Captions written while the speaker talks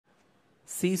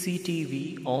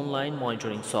CCTV online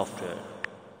monitoring software.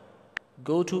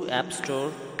 Go to App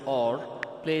Store or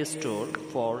Play Store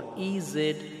for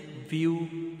Ezview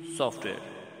software.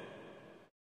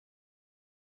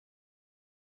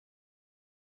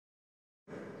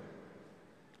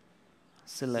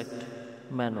 Select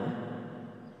Menu.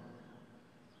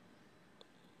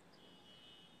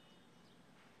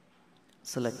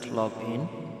 Select Login.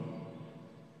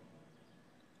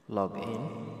 Login.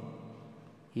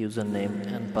 Username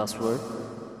and password.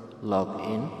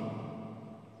 Login.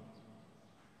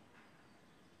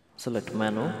 Select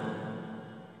Menu.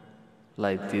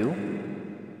 Live View.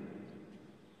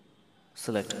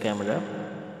 Select Camera.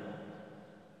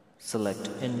 Select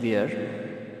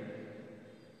Envier.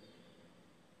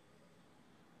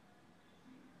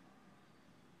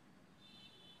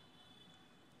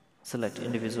 Select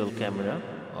individual camera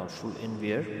or full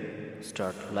Envier.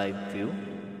 Start live view.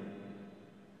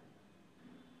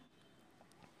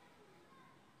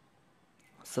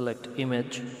 Select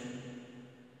image.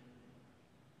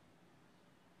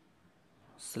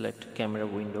 Select camera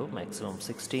window, maximum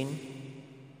 16.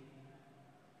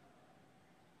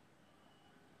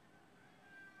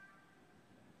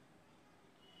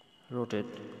 Rotate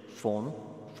phone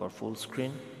for full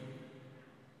screen.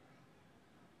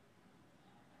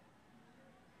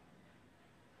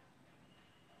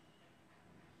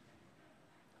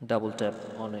 Double tap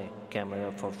on a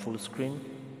camera for full screen.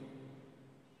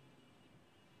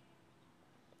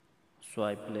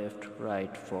 Swipe left,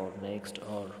 right for next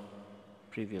or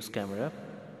previous camera.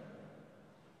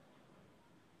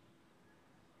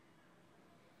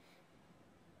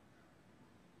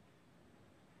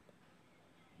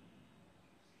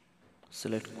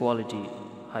 Select quality,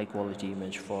 high quality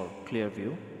image for clear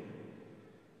view.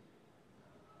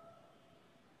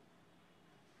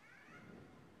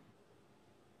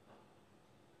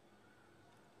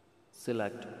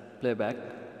 Select Playback.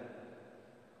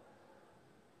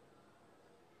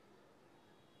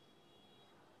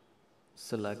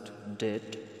 Select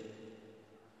Date.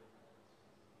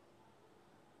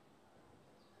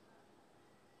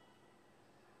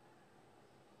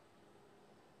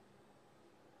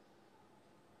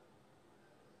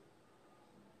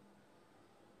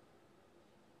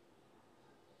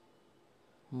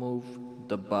 Move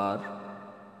the bar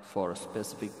for a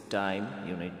specific time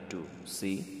you need to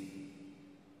see.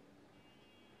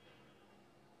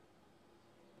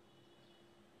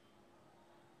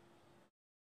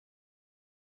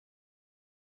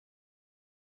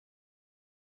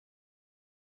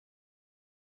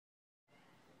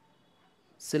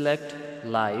 Select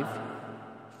Live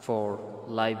for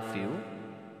live view.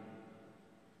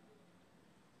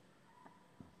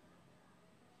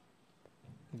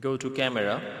 Go to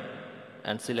Camera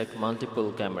and select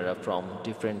multiple camera from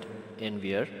different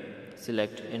Envier.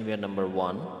 Select Envier number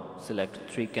 1, select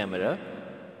 3 camera,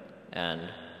 and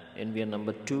Envier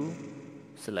number 2,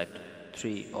 select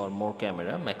 3 or more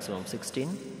camera, maximum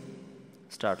 16.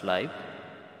 Start live.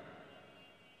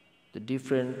 The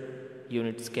different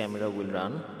units camera will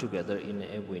run together in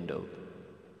a window.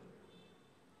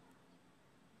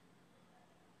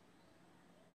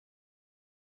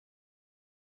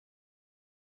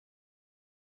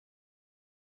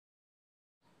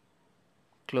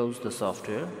 Close the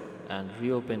software and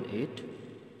reopen it.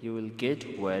 You will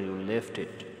get where you left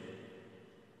it.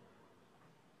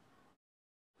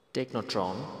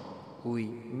 Technotron, we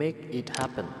make it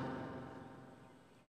happen.